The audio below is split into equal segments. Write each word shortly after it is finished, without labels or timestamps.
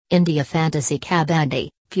India Fantasy Kabaddi,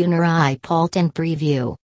 Punerai Paltan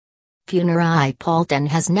Preview. Punerai Paltan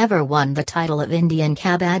has never won the title of Indian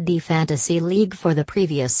Kabaddi Fantasy League for the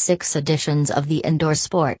previous 6 editions of the indoor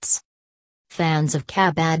sports. Fans of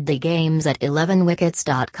Kabaddi games at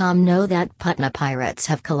 11wickets.com know that Patna Pirates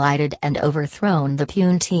have collided and overthrown the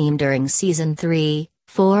Pune team during Season 3,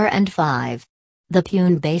 4 and 5. The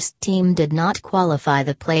Pune-based team did not qualify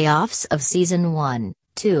the playoffs of Season 1,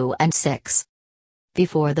 2 and 6.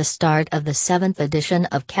 Before the start of the 7th edition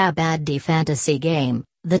of Kabaddi Fantasy Game,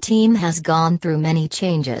 the team has gone through many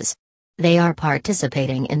changes. They are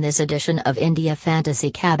participating in this edition of India Fantasy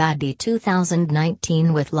Kabaddi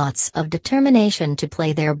 2019 with lots of determination to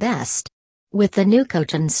play their best. With the new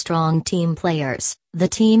coach and strong team players, the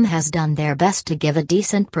team has done their best to give a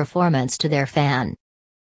decent performance to their fan.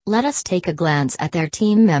 Let us take a glance at their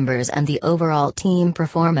team members and the overall team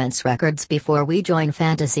performance records before we join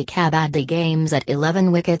Fantasy Kabaddi games at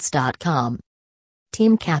 11wickets.com.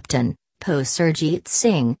 Team Captain, Po Surjit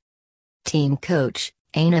Singh. Team Coach,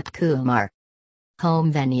 Anip Kumar.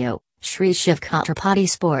 Home Venue, Shri Shiv Chhatrapati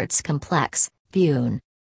Sports Complex, Pune.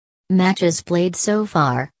 Matches played so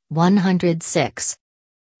far, 106.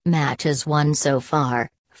 Matches won so far,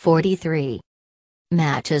 43.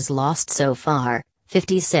 Matches lost so far,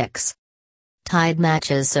 56. Tied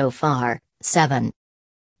matches so far, 7.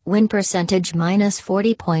 Win percentage minus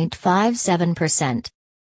 40.57%.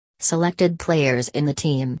 Selected players in the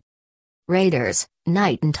team. Raiders,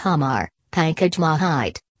 Nitin Tomar, Pankaj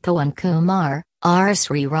Mahite, Pawan Kumar, R.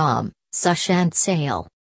 Sriram, Sushant Sale.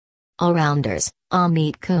 All-rounders,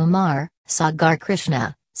 Amit Kumar, Sagar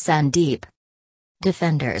Krishna, Sandeep.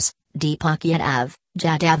 Defenders, Deepak Yadav,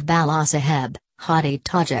 Jadav Balasaheb, Hadi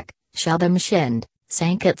Tajik, Shubham Shind,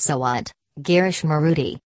 Sanket Sawant, Girish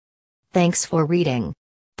Maruti. Thanks for reading.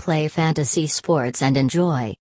 Play fantasy sports and enjoy.